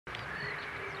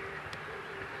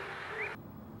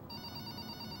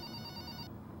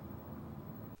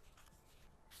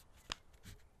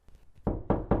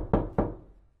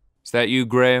Is that you,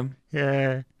 Graham?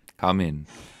 Yeah. Come in.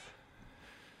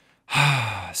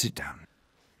 Sit down.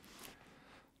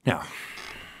 Now,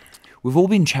 we've all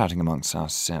been chatting amongst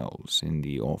ourselves in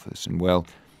the office, and well,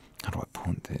 how do I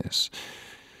put this?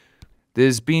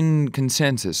 There's been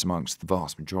consensus amongst the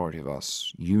vast majority of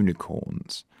us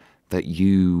unicorns that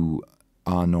you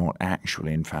are not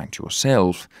actually, in fact,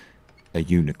 yourself, a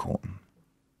unicorn.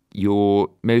 You're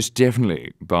most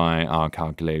definitely, by our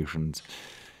calculations,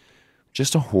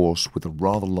 just a horse with a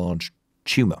rather large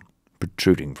tumour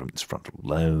protruding from its frontal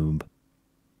lobe.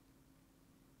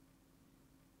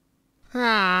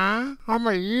 Ah, I'm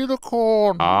a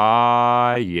unicorn.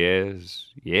 Ah, yes.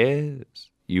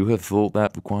 You have thought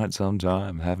that for quite some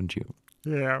time, haven't you?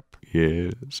 Yep.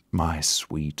 Yes. My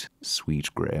sweet,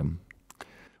 sweet Graham.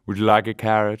 Would you like a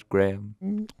carrot, Graham?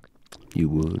 You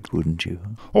would, wouldn't you?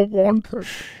 I want it.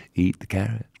 Eat the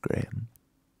carrot, Graham.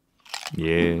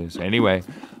 Yes. Anyway,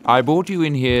 I brought you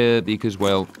in here because,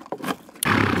 well,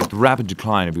 with the rapid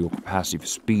decline of your capacity for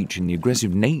speech and the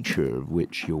aggressive nature of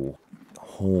which your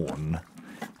horn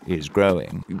is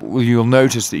growing, well, you'll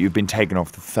notice that you've been taken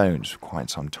off the phones for quite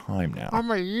some time now.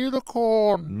 I'm a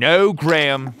unicorn. No,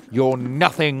 Graham, you're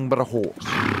nothing but a horse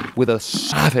with a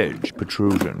savage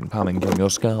protrusion coming from your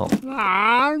skull.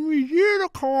 I'm a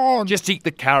unicorn. Just eat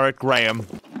the carrot, Graham.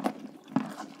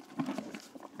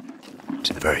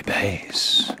 To the very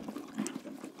base